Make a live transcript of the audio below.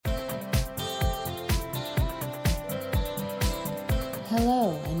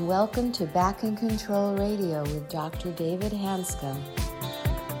Welcome to Back in Control Radio with Dr. David Hanscom.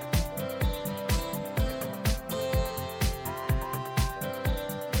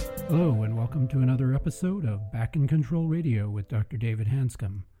 Hello, and welcome to another episode of Back in Control Radio with Dr. David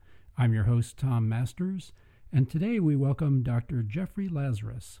Hanscom. I'm your host, Tom Masters, and today we welcome Dr. Jeffrey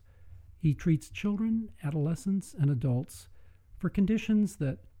Lazarus. He treats children, adolescents, and adults for conditions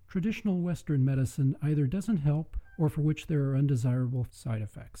that traditional Western medicine either doesn't help or for which there are undesirable side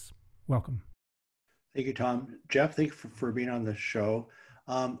effects. Welcome. Thank you, Tom. Jeff, thank you for being on the show.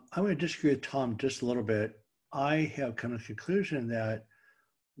 I'm going to disagree with Tom just a little bit. I have come to the conclusion that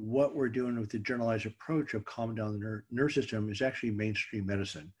what we're doing with the generalized approach of calming down the nervous system is actually mainstream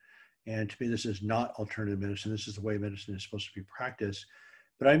medicine. And to me, this is not alternative medicine. This is the way medicine is supposed to be practiced.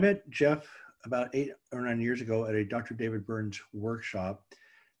 But I met Jeff about 8 or 9 years ago at a Dr. David Burns workshop.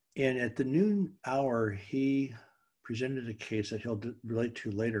 And at the noon hour, he presented a case that he'll relate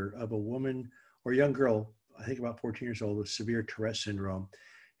to later of a woman or young girl, I think about 14 years old, with severe Tourette syndrome.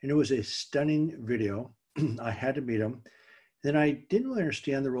 And it was a stunning video. I had to meet him. Then I didn't really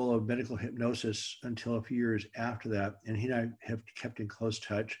understand the role of medical hypnosis until a few years after that. And he and I have kept in close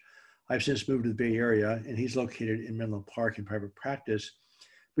touch. I've since moved to the Bay Area, and he's located in Menlo Park in private practice.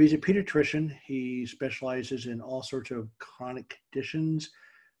 But he's a pediatrician. He specializes in all sorts of chronic conditions,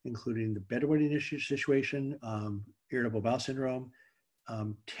 including the bedwetting issue situation, irritable bowel syndrome,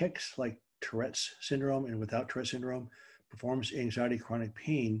 tics like Tourette's syndrome and without Tourette's syndrome, performance anxiety, chronic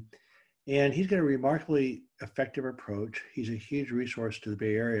pain. And he's got a remarkably effective approach. He's a huge resource to the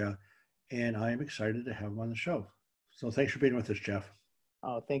Bay Area, and I am excited to have him on the show. So thanks for being with us, Jeff.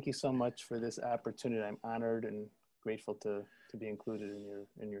 Oh, thank you so much for this opportunity. I'm honored and grateful to be included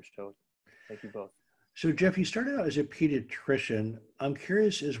in your show. Thank you both. So Jeff, you started out as a pediatrician. I'm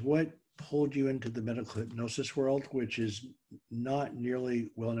curious as what pulled you into the medical hypnosis world, which is not nearly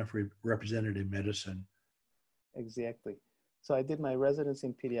well enough represented in medicine. Exactly. So I did my residency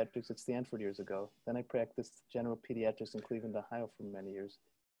in pediatrics at Stanford years ago. Then I practiced general pediatrics in Cleveland, Ohio for many years.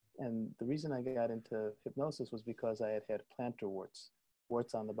 And the reason I got into hypnosis was because I had plantar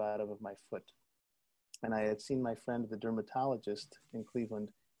warts on the bottom of my foot. And I had seen my friend, the dermatologist in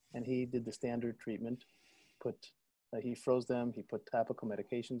Cleveland, and he did the standard treatment. He froze them, he put topical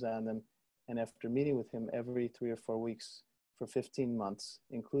medications on them. And after meeting with him every 3 or 4 weeks, for 15 months,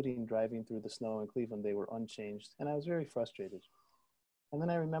 including driving through the snow in Cleveland, they were unchanged. And I was very frustrated. And then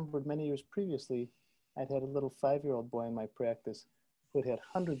I remembered many years previously, I'd had a little 5-year-old boy in my practice who had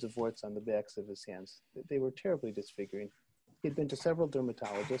hundreds of warts on the backs of his hands. They were terribly disfiguring. He'd been to several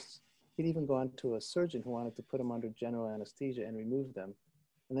dermatologists. He'd even gone to a surgeon who wanted to put him under general anesthesia and remove them.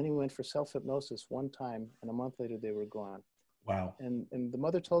 And then he went for self-hypnosis one time, and a month later they were gone. Wow. And the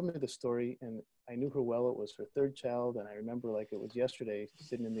mother told me the story, and I knew her well. It was her third child, and I remember like it was yesterday,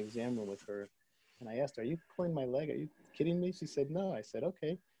 sitting in the exam room with her. And I asked her, "Are you pulling my leg? Are you kidding me?" She said, "No." I said,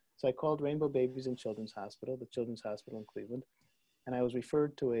 "Okay." So I called Rainbow Babies and Children's Hospital, the Children's Hospital in Cleveland, and I was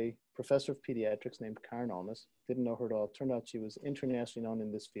referred to a professor of pediatrics named Karen Olmus. Didn't know her at all. Turned out she was internationally known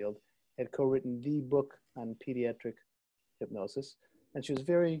in this field, had co-written the book on pediatric hypnosis, and she was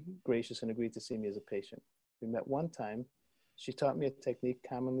very gracious and agreed to see me as a patient. We met one time. She taught me a technique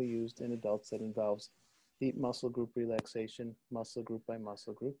commonly used in adults that involves deep muscle group relaxation, muscle group by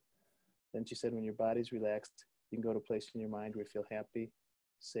muscle group. Then she said, when your body's relaxed, you can go to a place in your mind where you feel happy,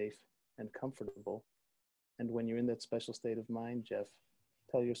 safe, and comfortable. And when you're in that special state of mind, Jeff,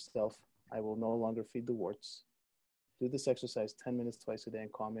 tell yourself, I will no longer feed the warts. Do this exercise 10 minutes twice a day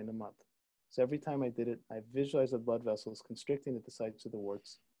and call me in a month. So every time I did it, I visualized the blood vessels constricting at the sites of the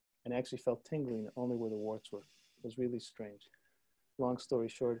warts and actually felt tingling only where the warts were. It was really strange. Long story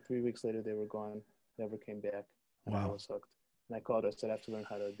short, 3 weeks later, they were gone, never came back, and Wow. I was hooked. And I called her, I said, I have to learn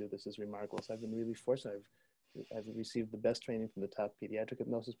how to do this. It's remarkable. So I've been really fortunate. I've received the best training from the top pediatric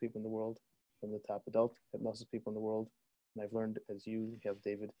hypnosis people in the world, from the top adult hypnosis people in the world. And I've learned, as you have,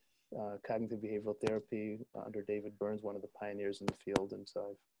 David, cognitive behavioral therapy under David Burns, one of the pioneers in the field. And so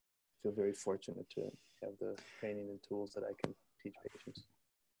I feel very fortunate to have the training and tools that I can teach patients.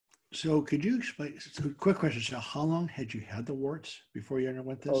 So could you explain, so quick question, so how long had you had the warts before you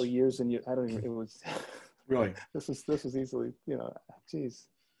underwent this? Oh, years and years. I don't even, it was, really? This was easily, geez,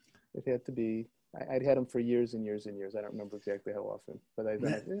 it had to be, I'd had them for years and years and years. I don't remember exactly how often, but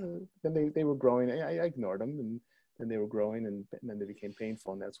then they were growing. I ignored them, and then they were growing, and then they became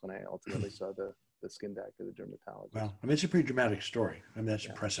painful. And that's when I ultimately saw the skin doctor, the dermatologist. Wow. I mean, it's a pretty dramatic story. I mean, that's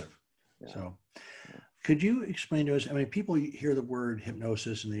impressive. Yeah. So could you explain to us, I mean, people hear the word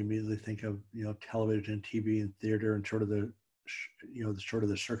hypnosis and they immediately think of, television, TV, and theater, and sort of the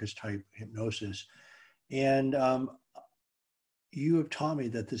circus type hypnosis. And you have taught me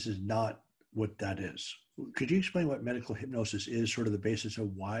that this is not what that is. Could you explain what medical hypnosis is, sort of the basis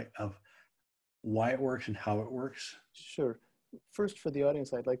of why it works and how it works? Sure. First, for the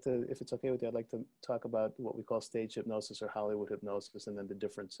audience, I'd like to, if it's okay with you, I'd like to talk about what we call stage hypnosis or Hollywood hypnosis, and then the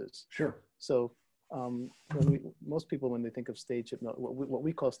differences. Sure. So, most people, when they think of stage hypnosis, what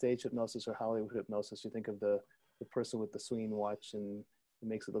we call stage hypnosis or Hollywood hypnosis, you think of the person with the swinging watch, and it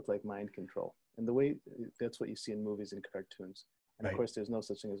makes it look like mind control. And the way, that's what you see in movies and cartoons. And Right. of course, there's no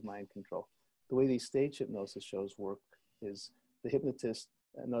such thing as mind control. The way these stage hypnosis shows work is the hypnotist,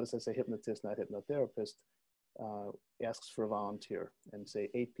 notice I say hypnotist, not hypnotherapist, asks for a volunteer, and say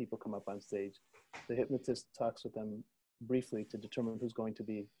 8 people come up on stage. The hypnotist talks with them briefly to determine who's going to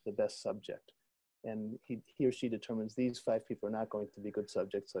be the best subject. And he or she determines these 5 people are not going to be good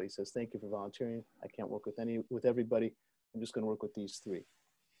subjects. So he says, thank you for volunteering. I can't work with everybody. I'm just going to work with these 3.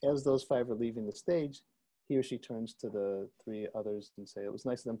 As those 5 are leaving the stage, he or she turns to the 3 others and say, it was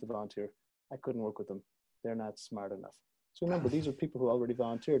nice of them to volunteer. I couldn't work with them. They're not smart enough. So remember, these are people who already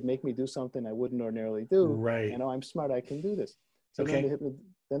volunteered. Make me do something I wouldn't ordinarily do. Right. You know, I'm smart. I can do this. So Okay.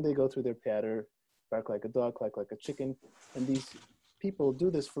 then they go through their patter, bark like a dog, quack like a chicken. And these people do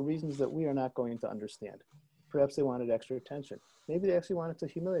this for reasons that we are not going to understand. Perhaps they wanted extra attention. Maybe they actually wanted to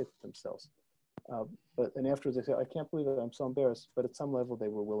humiliate themselves. And afterwards they say, I can't believe it. I'm so embarrassed. But at some level, they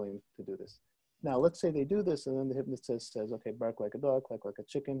were willing to do this. Now, let's say they do this, and then the hypnotist says, okay, bark like a dog, quack like a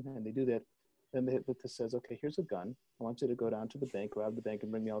chicken, and they do that. Then the hypnotist says, okay, here's a gun. I want you to go down to the bank, rob the bank,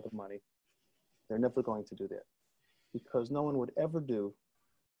 and bring me all the money. They're never going to do that, because no one would ever do,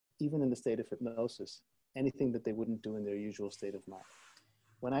 even in the state of hypnosis, anything that they wouldn't do in their usual state of mind.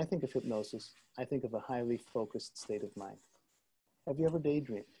 When I think of hypnosis, I think of a highly focused state of mind. Have you ever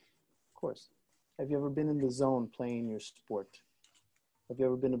daydreamed? Of course. Have you ever been in the zone playing your sport? Have you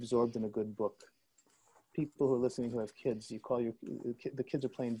ever been absorbed in a good book? People who are listening who have kids, the kids are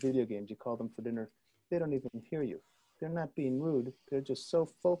playing video games, you call them for dinner, they don't even hear you. They're not being rude, they're just so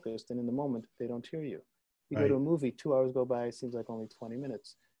focused, and in the moment, they don't hear you. You Right. go to a movie, 2 hours go by, it seems like only 20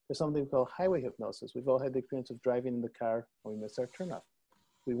 minutes. There's something we call highway hypnosis. We've all had the experience of driving in the car and we miss our turnoff.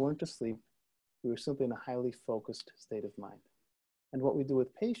 We weren't asleep, we were simply in a highly focused state of mind. And what we do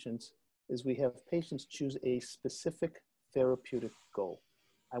with patients is we have patients choose a specific therapeutic goal.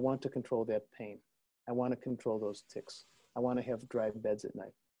 I want to control that pain. I want to control those tics. I want to have dry beds at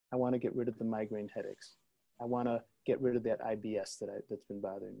night. I want to get rid of the migraine headaches. I want to get rid of that IBS that's been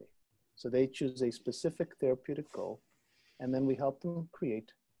bothering me. So they choose a specific therapeutic goal, and then we help them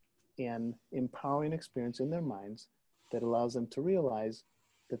create an empowering experience in their minds that allows them to realize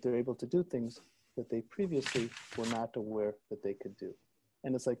that they're able to do things that they previously were not aware that they could do.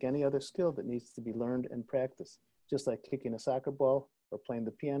 And it's like any other skill that needs to be learned and practiced, just like kicking a soccer ball or playing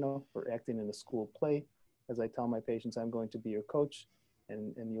the piano or acting in a school play. As I tell my patients, I'm going to be your coach,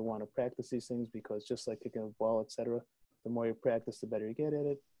 and you'll want to practice these things, because just like kicking a ball, etc., the more you practice, the better you get at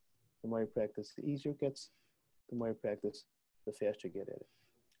it. The more you practice, the easier it gets. The more you practice, the faster you get at it.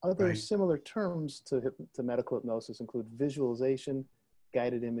 Other Right. similar terms to medical hypnosis include visualization,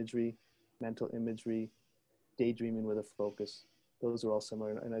 guided imagery, mental imagery, daydreaming with a focus. Those are all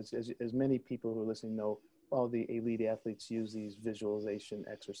similar. And as many people who are listening know, all the elite athletes use these visualization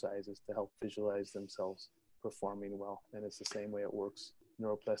exercises to help visualize themselves performing well. And it's the same way it works.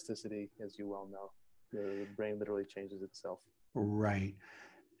 Neuroplasticity, as you well know, the brain literally changes itself. Right.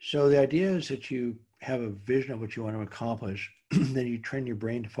 So the idea is that you have a vision of what you want to accomplish, then you train your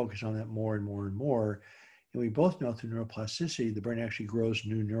brain to focus on that more and more and more. And we both know through neuroplasticity, the brain actually grows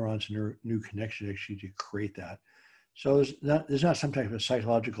new neurons and new connections actually to create that. So there's not some type of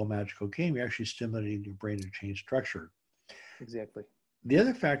psychological magical game. You're actually stimulating your brain to change structure. Exactly. The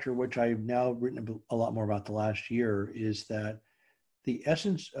other factor, which I've now written a lot more about the last year, is that the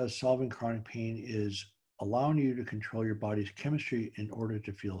essence of solving chronic pain is allowing you to control your body's chemistry in order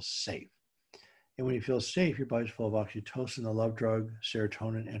to feel safe. And when you feel safe, your body's full of oxytocin, the love drug,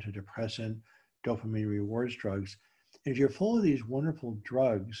 serotonin, antidepressant, dopamine rewards drugs. And if you're full of these wonderful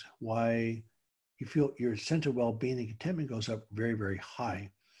drugs, why you feel your sense of well-being and contentment goes up very, very high.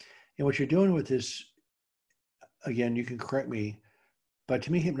 And what you're doing with this, again, you can correct me, but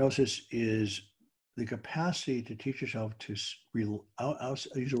to me, hypnosis is the capacity to teach yourself to I'll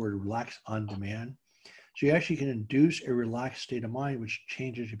use the word relax on demand. So you actually can induce a relaxed state of mind, which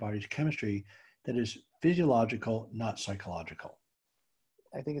changes your body's chemistry that is physiological, not psychological.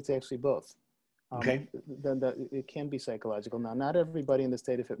 I think it's actually both. Okay. Then it can be psychological. Now, not everybody in the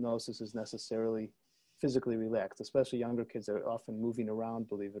state of hypnosis is necessarily physically relaxed, especially younger kids are often moving around,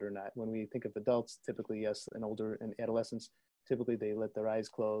 believe it or not. When we think of adults, typically, yes, and adolescents, typically they let their eyes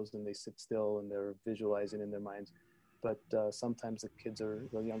close and they sit still and they're visualizing in their minds. but sometimes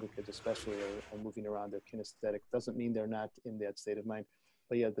the younger kids especially, are moving around. They're kinesthetic. Doesn't mean they're not in that state of mind.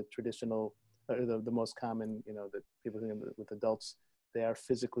 But yeah, the traditional, or the most common, that people think with adults, they are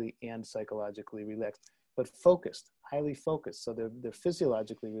physically and psychologically relaxed, but focused, highly focused. So they're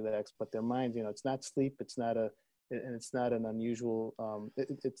physiologically relaxed, but their mind, it's not sleep. It's not an unusual,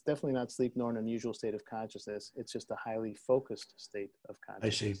 it's definitely not sleep nor an unusual state of consciousness. It's just a highly focused state of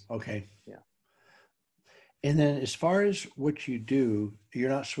consciousness. I see. Okay. Yeah. And then as far as what you do, you're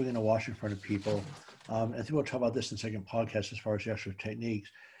not swinging a wash in front of people. I think we'll talk about this in the second podcast as far as the actual techniques.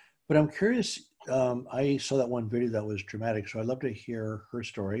 But I'm curious, I saw that one video that was dramatic, so I'd love to hear her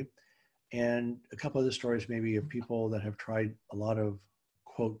story. And a couple of the stories maybe of people that have tried a lot of,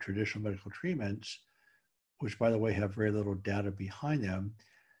 quote, traditional medical treatments, which, by the way, have very little data behind them.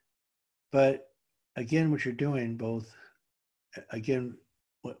 But again, what you're doing,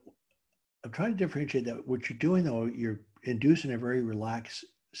 I'm trying to differentiate that what you're doing, though, you're inducing a very relaxed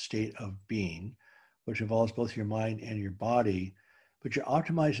state of being, which involves both your mind and your body, but you're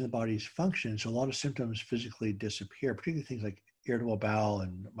optimizing the body's function. So a lot of symptoms physically disappear, particularly things like irritable bowel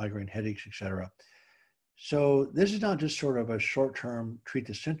and migraine headaches, etc. So this is not just sort of a short-term treat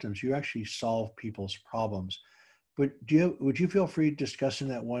the symptoms. You actually solve people's problems. But would you feel free discussing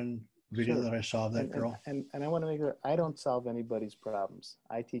that one video Sure. that I saw of that girl? And I want to make sure I don't solve anybody's problems.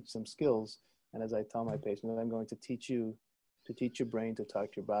 I teach them skills. And as I tell my patients, I'm going to teach your brain to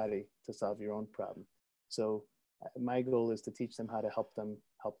talk to your body to solve your own problem. So my goal is to teach them how to help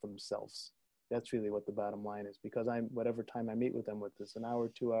themselves. That's really what the bottom line is, because whatever time I meet with them with this, an hour,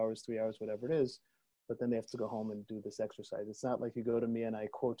 2 hours, 3 hours, whatever it is, but then they have to go home and do this exercise. It's not like you go to me and I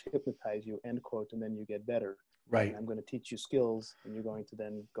quote hypnotize you, end quote, and then you get better. Right. And I'm going to teach you skills, and you're going to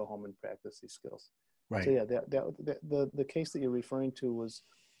then go home and practice these skills. Right. So yeah, the case that you're referring to was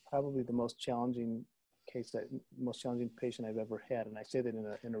probably the most challenging patient I've ever had, and I say that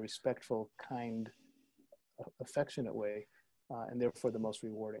in a respectful, kind, affectionate way, and therefore the most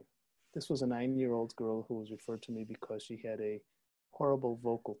rewarding. This was a 9-year-old girl who was referred to me because she had a horrible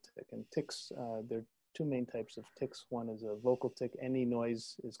vocal tic. And tics, there are two main types of tics. One is a vocal tic. Any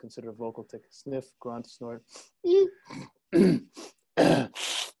noise is considered a vocal tic. Sniff, grunt, snort. Any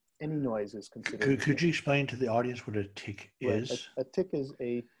noise is considered. Could you explain to the audience what a tic is? Right. A tic is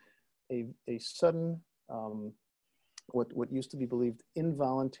a sudden, what used to be believed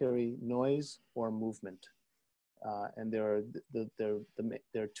involuntary noise or movement. And there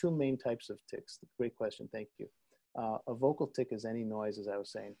are two main types of tics. Great question, thank you. A vocal tic is any noise, as I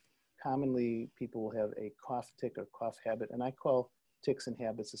was saying. Commonly, people will have a cough tic or cough habit, and I call tics and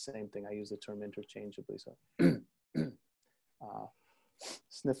habits the same thing. I use the term interchangeably. So,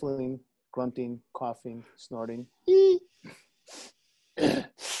 sniffling, grunting, coughing, snorting,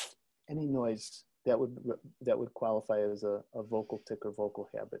 any noise that would qualify as a vocal tic or vocal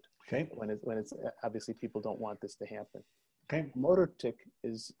habit. Okay. When it's obviously people don't want this to happen. Okay. Motor tic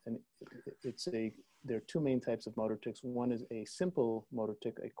there are two main types of motor tics. One is a simple motor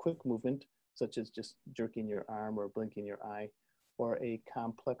tic, a quick movement, such as just jerking your arm or blinking your eye, or a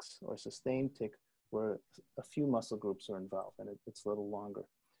complex or sustained tic where a few muscle groups are involved and it's a little longer.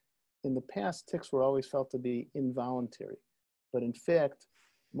 In the past, tics were always felt to be involuntary, but in fact,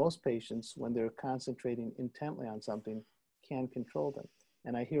 most patients, when they're concentrating intently on something, can control them.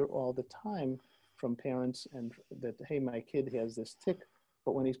 And I hear all the time from parents that, hey, my kid has this tic,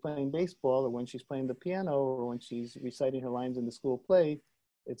 but when he's playing baseball or when she's playing the piano or when she's reciting her lines in the school play,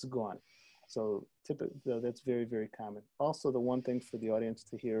 it's gone. So that's very, very common. Also, the one thing for the audience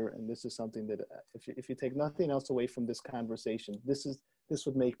to hear, and this is something that if you take nothing else away from this conversation, this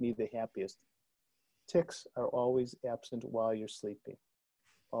would make me the happiest. Tics are always absent while you're sleeping.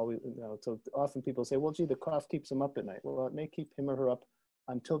 Always, so often people say, well, gee, the cough keeps them up at night. Well, it may keep him or her up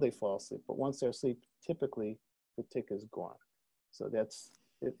until they fall asleep, but once they're asleep, typically the tic is gone. So that's,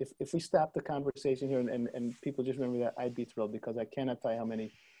 if we stop the conversation here and people just remember that, I'd be thrilled, because I cannot tell you how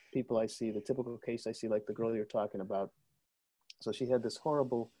many people I see, the typical case I see, like the girl you're talking about. So she had this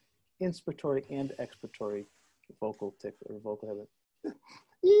horrible inspiratory and expiratory vocal tic or vocal habit.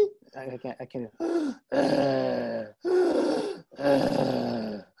 I can't.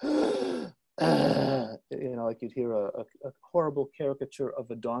 Like you'd hear a horrible caricature of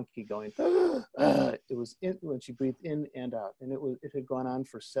a donkey going. It was when she breathed in and out, and it had gone on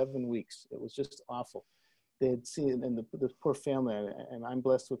for 7 weeks. It was just awful. They had seen, and the poor family, and I'm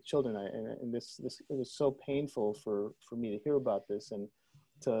blessed with children, and this it was so painful for me to hear about this and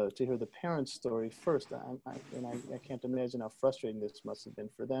to hear the parents' story first. I can't imagine how frustrating this must have been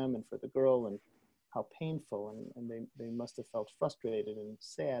for them and for the girl, and how painful, and they must have felt frustrated and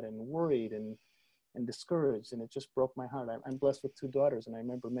sad and worried, and and discouraged, and it just broke my heart. I'm blessed with 2 daughters, and I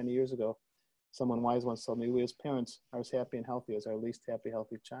remember many years ago, someone wise once told me, we as parents are as happy and healthy as our least happy,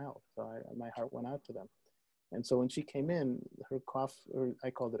 healthy child. So my heart went out to them. And so when she came in, her cough, or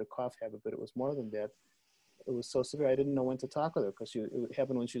I called it a cough habit, but it was more than that. It was so severe, I didn't know when to talk with her, because it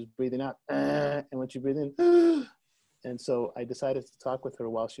happened when she was breathing out, and when she breathed in, and so I decided to talk with her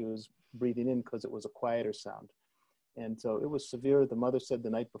while she was breathing in, because it was a quieter sound. And so it was severe. The mother said the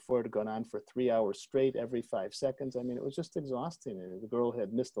night before it had gone on for 3 hours straight, every 5 seconds. I mean, it was just exhausting. And the girl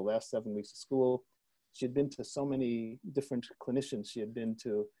had missed the last 7 weeks of school. She had been to so many different clinicians. She had been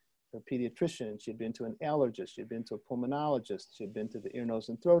to a pediatrician. She had been to an allergist. She had been to a pulmonologist. She had been to the ear, nose,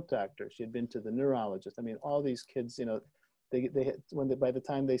 and throat doctor. She had been to the neurologist. I mean, all these kids, you know, by the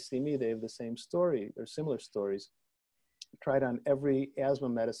time they see me, they have the same story or similar stories. Tried on every asthma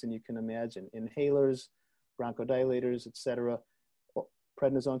medicine you can imagine, inhalers, bronchodilators, etc.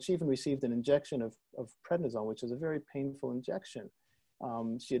 Prednisone. She even received an injection of prednisone, which is a very painful injection.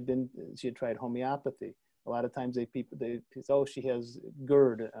 She had tried homeopathy. A lot of times they say, oh, she has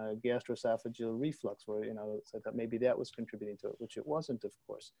GERD, gastroesophageal reflux, where, you know, so that maybe that was contributing to it, which it wasn't, of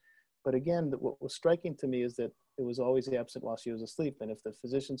course. But again, what was striking to me is that it was always absent while she was asleep. And if the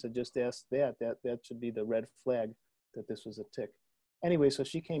physicians had just asked that should be the red flag that this was a tic. Anyway, so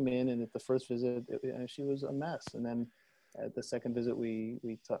she came in, and at the first visit, she was a mess. And then at the second visit,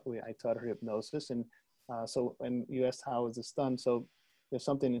 I taught her hypnosis. And and you asked how is this done? So there's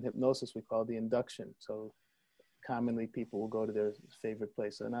something in hypnosis we call the induction. So commonly people will go to their favorite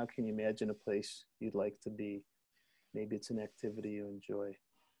place. So now can you imagine a place you'd like to be? Maybe it's an activity you enjoy.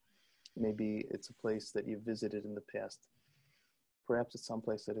 Maybe it's a place that you visited in the past. Perhaps it's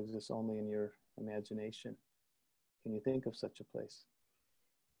someplace that exists only in your imagination. Can you think of such a place?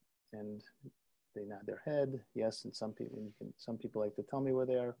 And they nod their head, yes. And some people like to tell me where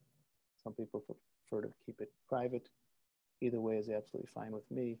they are. Some people prefer to keep it private. Either way is absolutely fine with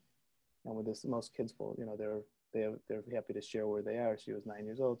me. And with this, most kids will, you know, they're happy to share where they are. She was 9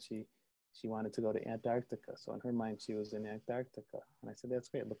 years old. She wanted to go to Antarctica. So in her mind, she was in Antarctica. And I said, that's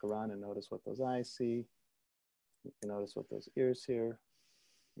great. Look around and notice what those eyes see. You can notice what those ears hear.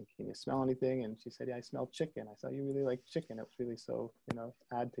 And can you smell anything? And she said, yeah, I smell chicken. I said, you really like chicken. It was really so, you know,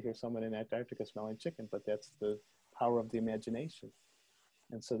 odd to hear someone in Antarctica smelling chicken, but that's the power of the imagination.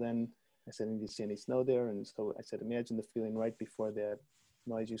 And so then I said, did you see any snow there? And so I said, imagine the feeling right before that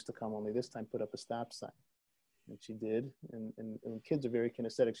noise used to come, only this time put up a stop sign. And she did. And kids are very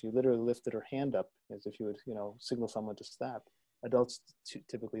kinesthetic. She literally lifted her hand up as if you would, you know, signal someone to stop. Adults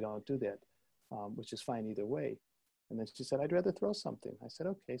typically don't do that, which is fine either way. And then she said, I'd rather throw something. I said,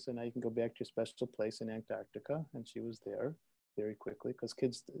 okay, so now you can go back to your special place in Antarctica. And she was there very quickly, because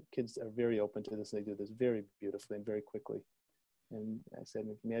kids are very open to this. And they do this very beautifully and very quickly. And I said,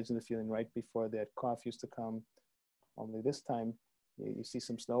 imagine the feeling right before that cough used to come, only this time you see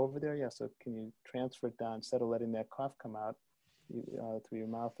some snow over there? Yeah, so can you transfer it down instead of letting that cough come out through your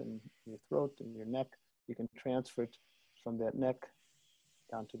mouth and your throat and your neck? You can transfer it from that neck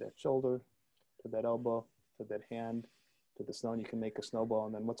down to that shoulder, to that elbow, to that hand, to the snow, and you can make a snowball.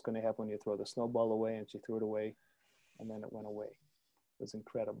 And then what's going to happen when you throw the snowball away? And she threw it away, and then it went away. It was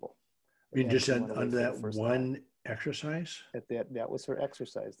incredible. You just under that one exercise? That was her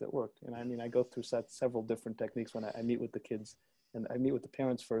exercise that worked. And I mean, I go through several different techniques when I meet with the kids, and I meet with the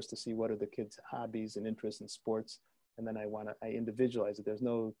parents first to see what are the kids' hobbies and interests in sports. And then I individualize it. There's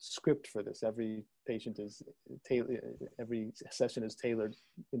no script for this. Every patient is every session is tailored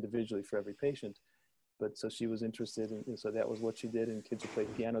individually for every patient. But so she was interested in, and so that was what she did. And kids who play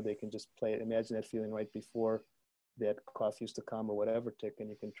piano, they can just play it. Imagine that feeling right before that cough used to come or whatever tic, and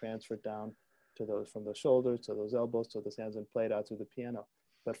you can transfer it down to those, from the shoulders to those elbows to those hands, and play it out through the piano.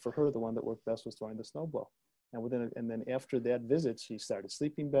 But for her, the one that worked best was throwing the snowball. And then after that visit, she started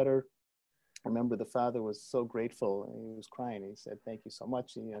sleeping better. I remember the father was so grateful, and he was crying. He said, thank you so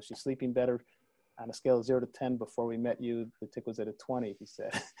much. And, you know, she's sleeping better. On a scale of 0 to 10, before we met you, the tic was at a 20, he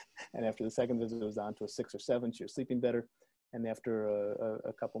said. And after the second visit, it was down to a 6 or 7. She was sleeping better. And after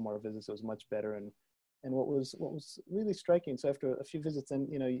a couple more visits, it was much better. And what was really striking, so after a few visits,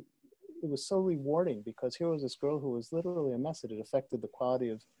 and, you know, it was so rewarding, because here was this girl who was literally a mess. It affected the quality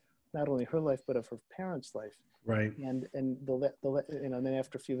of not only her life, but of her parents' life. Right. And you know, then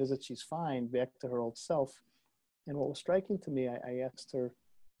after a few visits, she's fine, back to her old self. And what was striking to me, I asked her,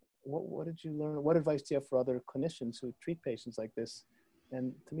 what did you learn? What advice do you have for other clinicians who treat patients like this?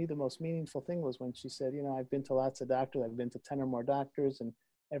 And to me, the most meaningful thing was when she said, you know, I've been to lots of doctors. I've been to 10 or more doctors, and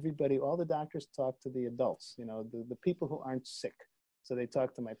all the doctors talk to the adults, you know, the people who aren't sick. So they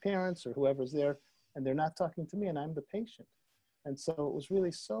talk to my parents or whoever's there, and they're not talking to me, and I'm the patient. And so it was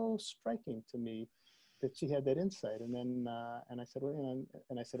really so striking to me that she had that insight. And then, and I said, well, you know,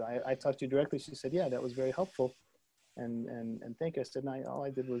 and I said, I talked to you directly. She said, yeah, that was very helpful. And thank you. I said, no, all I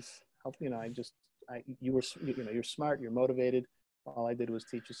did was help, you know, you were, you know, you're smart, you're motivated. All I did was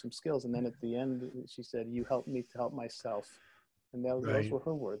teach you some skills. And then at the end, she said, you helped me to help myself. And those were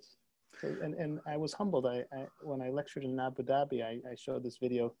her words. So, and I was humbled. When I lectured in Abu Dhabi, I showed this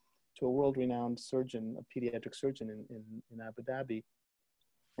video to a world-renowned surgeon, a pediatric surgeon in Abu Dhabi.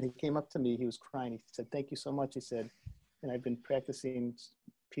 And he came up to me, he was crying. He said, thank you so much. He said, and I've been practicing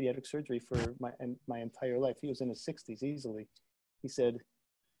pediatric surgery for my entire life. He was in his 60s easily. He said,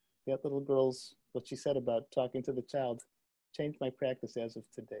 that little girl's, what she said about talking to the child changed my practice as of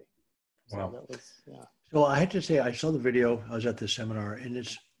today. So wow. That was, yeah. So I had to say, I saw the video, I was at this seminar, and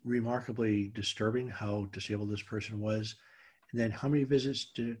it's remarkably disturbing how disabled this person was. And then how many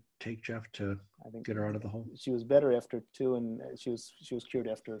visits did it take, Jeff, to get her out of the hole? She was better after 2, and she was cured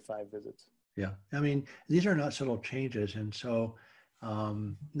after 5 visits. Yeah. I mean, these are not subtle changes. And so,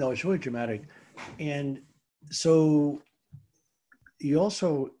 no, it's really dramatic. And so you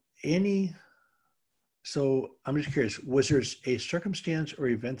also, so I'm just curious, was there a circumstance or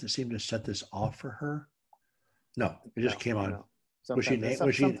event that seemed to set this off for her? No, it just came on. No.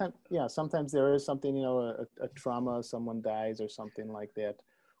 Sometimes there is something, you know, a trauma, someone dies or something like that,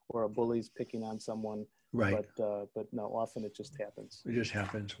 or a bully's picking on someone. Right. But no, often it just happens. It just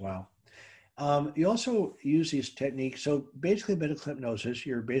happens. Wow. You also use these techniques. So basically medical hypnosis,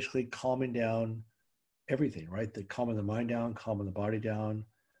 you're basically calming down everything, right? Calming the mind down, calming the body down.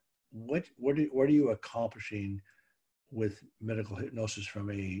 What are you accomplishing with medical hypnosis from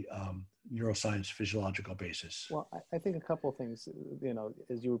a neuroscience physiological basis? Well, I think a couple of things, you know,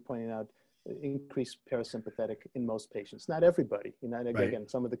 as you were pointing out, increased parasympathetic in most patients, not everybody, you know, and again,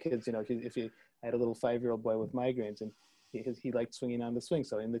 right. Some of the kids, you know, I had a little 5-year-old boy with migraines, and he liked swinging on the swing.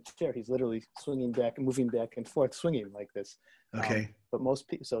 So in the chair, he's literally swinging back and moving back and forth, swinging like this. Okay. But most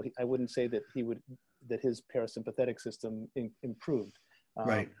people, so I wouldn't say that that his parasympathetic system improved.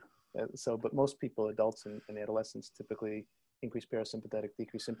 Right. But most people, adults and adolescents, typically increase parasympathetic,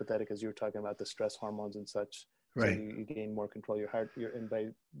 decrease sympathetic, as you were talking about the stress hormones and such. Right. So you gain more control of your heart.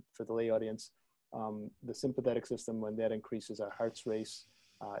 For the lay audience, the sympathetic system, when that increases, our hearts race.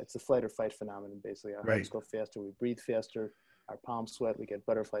 It's the flight or fight phenomenon, basically. Our hearts go faster, we breathe faster, our palms sweat, we get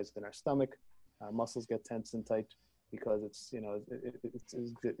butterflies in our stomach, our muscles get tense and tight, because it's, you know,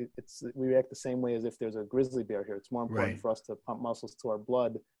 we react the same way as if there's a grizzly bear here. It's more important for us to pump muscles to our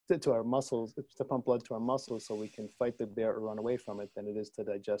blood, to our muscles, to pump blood to our muscles so we can fight the bear or run away from it, than it is to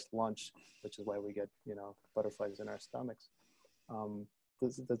digest lunch, which is why we get, you know, butterflies in our stomachs.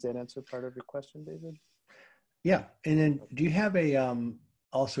 Does that answer part of your question, David? Yeah. And then do you have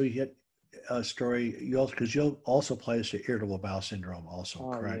also you get a story, because you'll also apply this to irritable bowel syndrome also,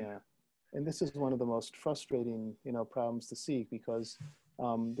 correct? Yeah. And this is one of the most frustrating, you know, problems to see, because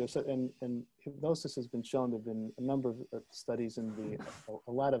and hypnosis has been shown. There've been a number of studies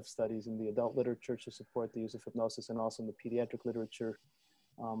a lot of studies in the adult literature to support the use of hypnosis, and also in the pediatric literature.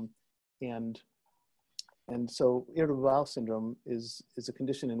 And so irritable bowel syndrome is a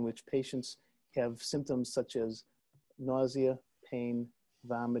condition in which patients have symptoms such as nausea, pain,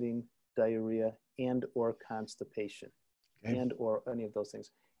 vomiting, diarrhea, and or constipation, and or any of those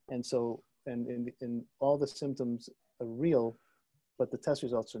things. And so, and all the symptoms are real, but the test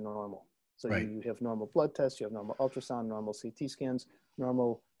results are normal. So you have normal blood tests, you have normal ultrasound, normal CT scans,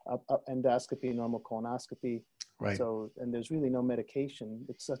 normal endoscopy, normal colonoscopy. Right. So, and there's really no medication.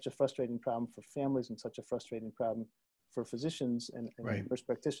 It's such a frustrating problem for families, and such a frustrating problem for physicians and nurse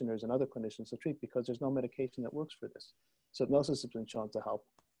practitioners and other clinicians to treat, because there's no medication that works for this. So hypnosis has been shown to help.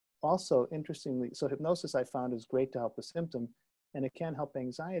 Also, interestingly, so hypnosis I found is great to help the symptom, and it can help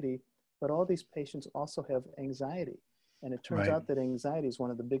anxiety, but all these patients also have anxiety. And it turns out that anxiety is one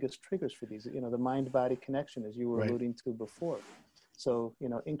of the biggest triggers for these, you know, the mind-body connection, as you were alluding to before. So, you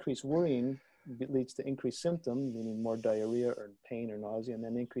know, increased worrying leads to increased symptom, meaning more diarrhea or pain or nausea, and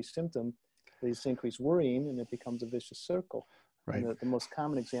then increased symptom leads to increased worrying, and it becomes a vicious circle. Right. And the most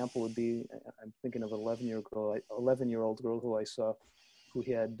common example would be, I'm thinking of an 11-year-old girl who I saw, who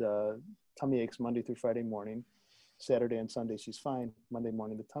had tummy aches Monday through Friday morning. Saturday and Sunday she's fine. Monday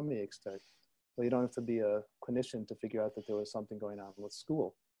morning the tummy aches start. Well, you don't have to be a clinician to figure out that there was something going on with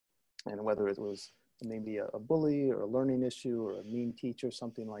school, and whether it was maybe a bully or a learning issue or a mean teacher,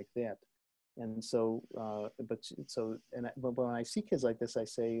 something like that. And so, but when I see kids like this, I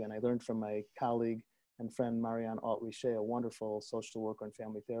say, and I learned from my colleague and friend Marianne Alt-Richer, a wonderful social worker and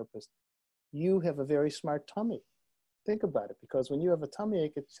family therapist, you have a very smart tummy. think about it, because when you have a tummy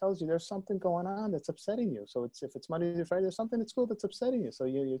ache, it tells you there's something going on that's upsetting you. So if it's Monday to Friday, there's something at school that's upsetting you. So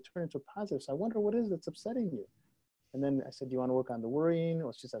you turn into a positive. So I wonder what it is that's upsetting you. And then I said, do you want to work on the worrying?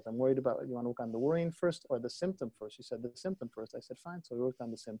 Well, she says, I'm worried about, you want to work on the worrying first or the symptom first? She said, the symptom first. I said, fine. So we worked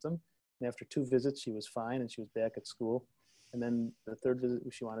on the symptom. And after 2 visits, she was fine and she was back at school. And then the 3rd visit,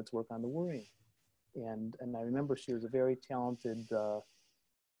 she wanted to work on the worrying. And I remember she was a very talented, I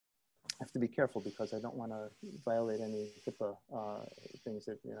have to be careful because I don't want to violate any HIPAA things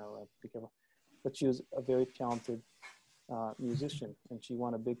that, be careful. But she was a very talented musician, and she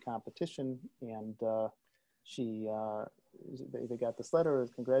won a big competition, and they got this letter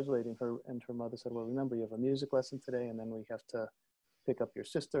congratulating her, and her mother said, well, remember, you have a music lesson today, and then we have to pick up your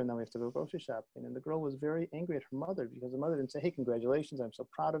sister, and then we have to go grocery shopping. And the girl was very angry at her mother because the mother didn't say, hey, congratulations, I'm so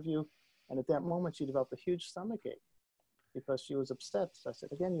proud of you. And at that moment, she developed a huge stomach ache because she was upset. So I said,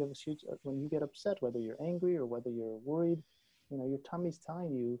 again, you have this huge, when you get upset, whether you're angry or whether you're worried, your tummy's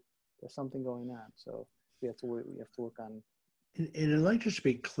telling you there's something going on. So we have to work on. And I'd like just to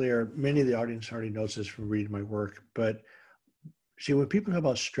be clear, many of the audience already knows this from reading my work, but see, when people talk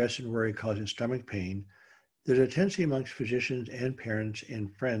about stress and worry causing stomach pain, there's a tendency amongst physicians and parents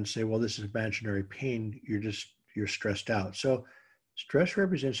and friends say, well, this is imaginary pain. You're stressed out. So stress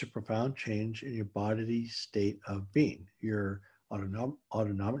represents a profound change in your bodily state of being. Your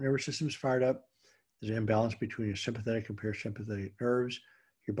autonomic nervous system is fired up. There's an imbalance between your sympathetic and parasympathetic nerves.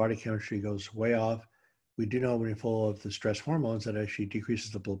 Your body chemistry goes way off. We do know when you're full of the stress hormones that actually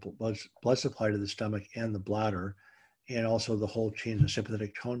decreases the blood supply to the stomach and the bladder, and also the whole change in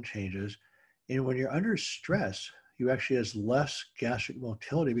sympathetic tone changes. And when you're under stress, you actually have less gastric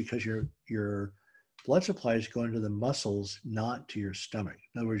motility because your blood supply is going to the muscles, not to your stomach.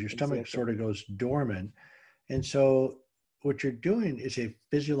 In other words, your stomach sort of goes dormant. And so what you're doing is a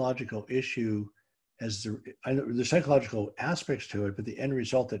physiological issue. I know the psychological aspects to it, but the end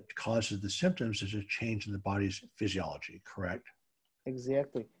result that causes the symptoms is a change in the body's physiology, correct?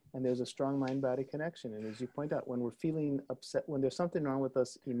 Exactly. And there's a strong mind-body connection. And as you point out, when we're feeling upset, when there's something wrong with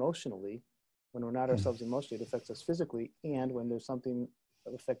us emotionally, when we're not ourselves emotionally, it affects us physically. And when there's something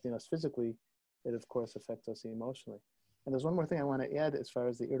affecting us physically, it of course affects us emotionally. And there's one more thing I want to add as far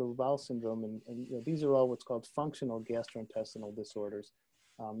as the irritable bowel syndrome. And these are all what's called functional gastrointestinal disorders.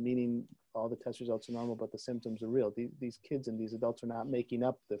 Meaning all the test results are normal, but the symptoms are real. These kids and these adults are not making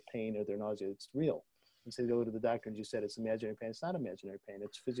up the pain or their nausea. It's real. And so you go to the doctor and you said it's imaginary pain. It's not imaginary pain.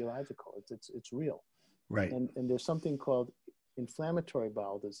 It's physiological. It's real. Right. And there's something called inflammatory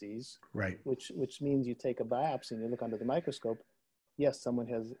bowel disease, right, which means you take a biopsy and you look under the microscope. Yes, someone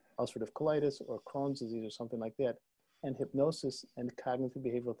has ulcerative colitis or Crohn's disease or something like that. And hypnosis and cognitive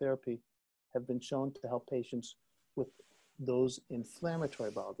behavioral therapy have been shown to help patients with those inflammatory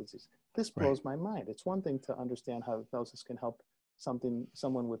bowel disease. This blows my mind. It's one thing to understand how hypnosis can help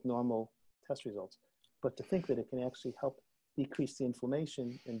someone with normal test results, but to think that it can actually help decrease the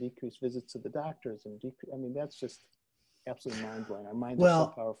inflammation and decrease visits to the doctors that's just absolutely mind-blowing. Our minds are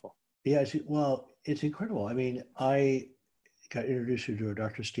so powerful. Yeah, it's incredible. I got introduced to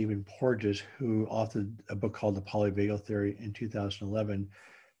Dr. Stephen Porges, who authored a book called The Polyvagal Theory in 2011.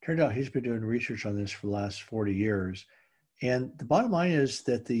 Turned out he's been doing research on this for the last 40 years. And the bottom line is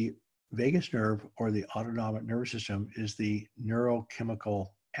that the vagus nerve, or the autonomic nervous system, is the neurochemical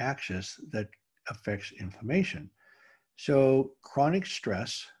axis that affects inflammation. So chronic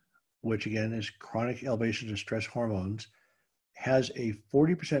stress, which again is chronic elevations of stress hormones, has a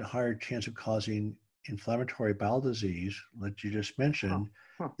 40% higher chance of causing inflammatory bowel disease, like you just mentioned,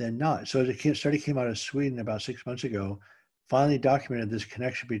 than not. So a study came out of Sweden about 6 months ago, finally documented this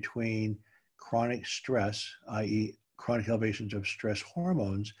connection between chronic stress, i.e. chronic elevations of stress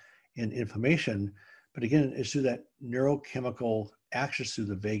hormones, and inflammation. But again, it's through that neurochemical axis through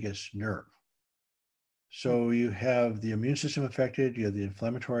the vagus nerve. So you have the immune system affected, you have the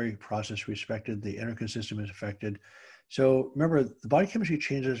inflammatory process affected, the endocrine system is affected. So remember, the body chemistry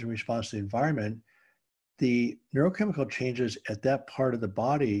changes in response to the environment. The neurochemical changes at that part of the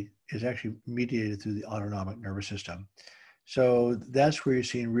body is actually mediated through the autonomic nervous system. So that's where you're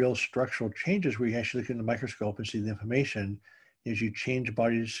seeing real structural changes, where you actually look in the microscope and see the information. As you change the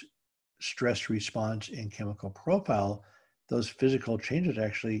body's stress response and chemical profile, those physical changes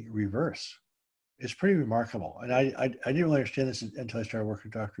actually reverse. It's pretty remarkable. And I didn't really understand this until I started working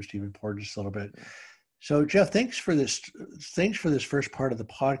with Dr. Stephen Porges a little bit. So Jeff, thanks for this first part of the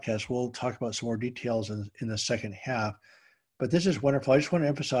podcast. We'll talk about some more details in the second half, but this is wonderful. I just want to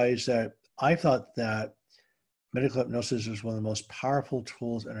emphasize that I thought that medical hypnosis is one of the most powerful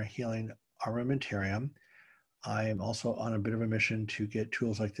tools in our healing armamentarium. I am also on a bit of a mission to get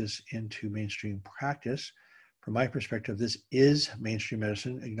tools like this into mainstream practice. from my perspective, this is mainstream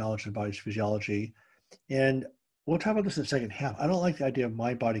medicine, acknowledges the body's physiology. And we'll talk about this in the second half. I don't like the idea of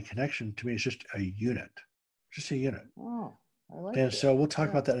mind-body connection. To me, it's just a unit, just a unit. Oh, I like And that. so we'll talk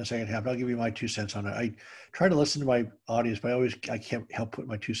about that in the second half. I'll give you my 2 cents on it. I try to listen to my audience, but I can't help put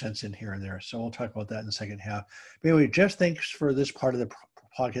my 2 cents in here and there. So we'll talk about that in the second half. But anyway, Jeff, thanks for this part of the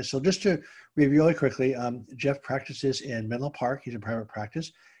podcast. So just to review really quickly, Jeff practices in Menlo Park. He's in private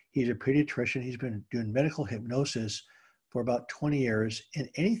practice. He's a pediatrician. He's been doing medical hypnosis for about 20 years. And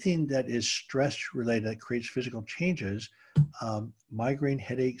anything that is stress related that creates physical changes, migraine,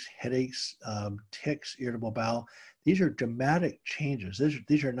 headaches, tics, irritable bowel, these are dramatic changes.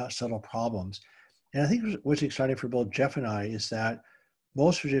 These are not subtle problems. And I think what's exciting for both Jeff and I is that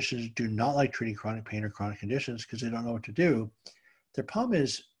most physicians do not like treating chronic pain or chronic conditions because they don't know what to do. Their problem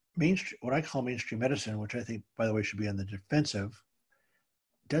is what I call mainstream medicine, which I think, by the way, should be on the defensive.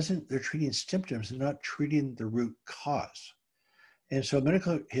 They're treating symptoms, they're not treating the root cause. And so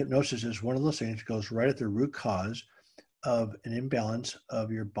medical hypnosis is one of those things that goes right at the root cause of an imbalance of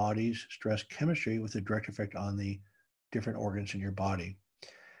your body's stress chemistry with a direct effect on the different organs in your body.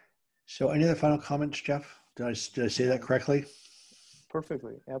 So any other final comments, Jeff? Did I say that correctly?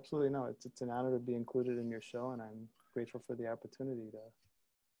 Perfectly. Absolutely. No, it's an honor to be included in your show, and I'm grateful for the opportunity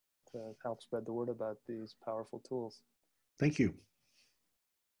to help spread the word about these powerful tools. Thank you.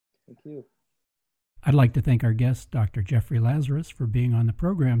 Thank you. I'd like to thank our guest, Dr. Jeffrey Lazarus, for being on the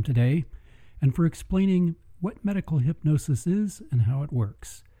program today and for explaining what medical hypnosis is and how it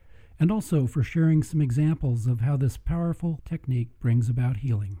works, and also for sharing some examples of how this powerful technique brings about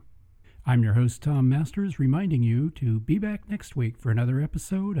healing. I'm your host, Tom Masters, reminding you to be back next week for another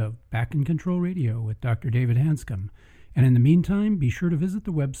episode of Back in Control Radio with Dr. David Hanscom. And in the meantime, be sure to visit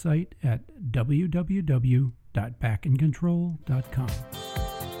the website at www.backincontrol.com.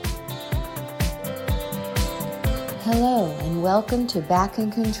 Hello, and welcome to Back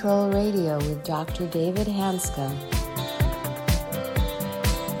in Control Radio with Dr. David Hanscom.